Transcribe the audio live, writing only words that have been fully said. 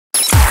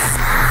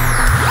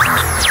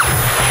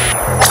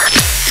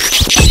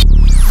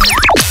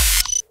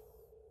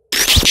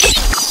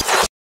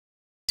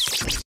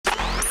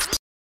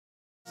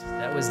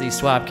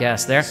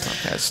Swapcast there.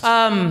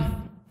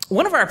 Swapcast.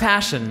 One of our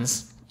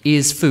passions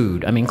is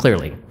food. I mean,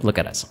 clearly, look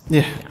at us.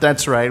 Yeah,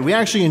 that's right. We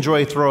actually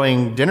enjoy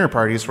throwing dinner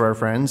parties for our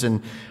friends,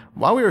 and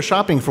while we were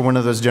shopping for one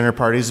of those dinner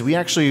parties, we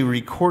actually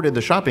recorded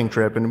the shopping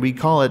trip, and we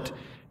call it,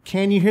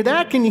 Can You Hear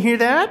That? Can You Hear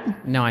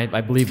That? No,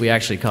 I believe we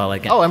actually call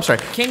it. Oh, I'm sorry.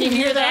 Can you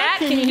hear that?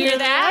 Can you hear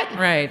that?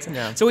 Right.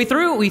 Yeah. So we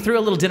threw a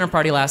little dinner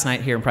party last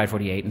night here in Pride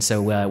 48, and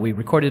so we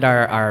recorded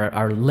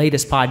our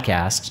latest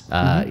podcast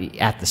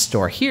at the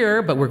store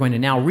here, but we're going to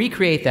now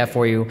recreate that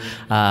for you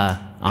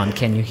on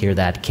Can You Hear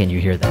That? Can You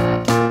Hear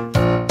That?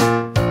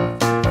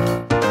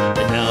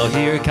 And now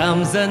here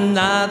comes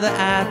another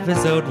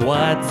episode.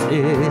 What's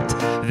it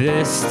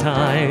this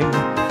time?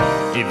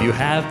 If you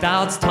have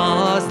doubts,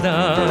 toss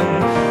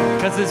them,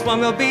 'cause this one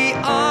will be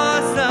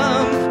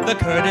awesome. The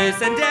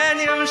Curtis and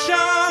Daniel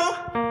Show.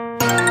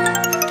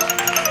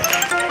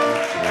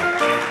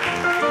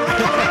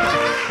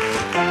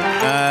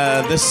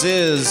 This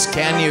is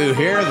Can You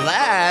Hear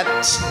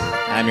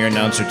That? I'm your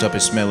announcer, Tuppy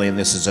Smiley, and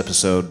this is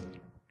episode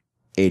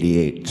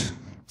 88.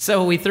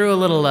 So we threw a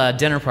little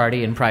dinner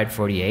party in Pride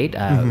 48.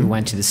 We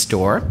went to the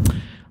store.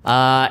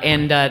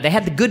 And they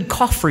had the Good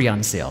Coffee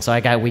on sale, so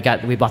we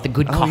bought the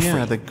Good Coffee. Oh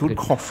yeah, the good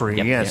coffee.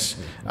 Yep, yes.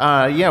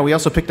 Yeah, we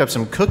also picked up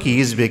some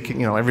cookies.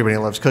 Everybody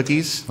loves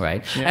cookies.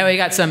 Right. And we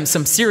got some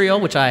cereal,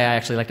 which I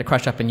actually like to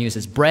crush up and use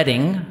as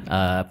breading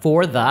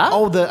for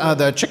the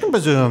The chicken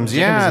bazooms.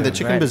 Yeah, the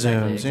chicken right,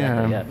 bazooms.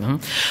 exactly, Yeah.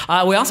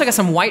 Mhm. We also got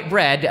some white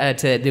bread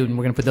to do, and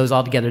we're going to put those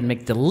all together to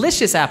make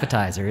delicious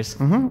appetizers.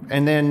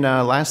 And then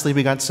lastly,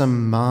 we got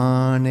some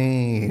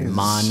mayonnaise.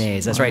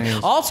 Mayonnaise, that's right.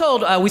 All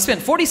told, we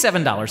spent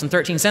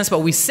 $47.13, but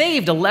we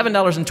saved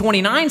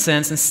 $11.29,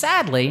 and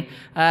sadly,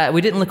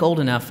 we didn't look old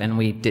enough, and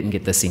we didn't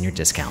get the senior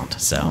discount.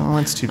 So, Oh,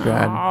 that's too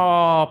bad.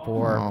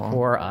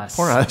 poor us.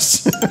 Poor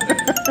us.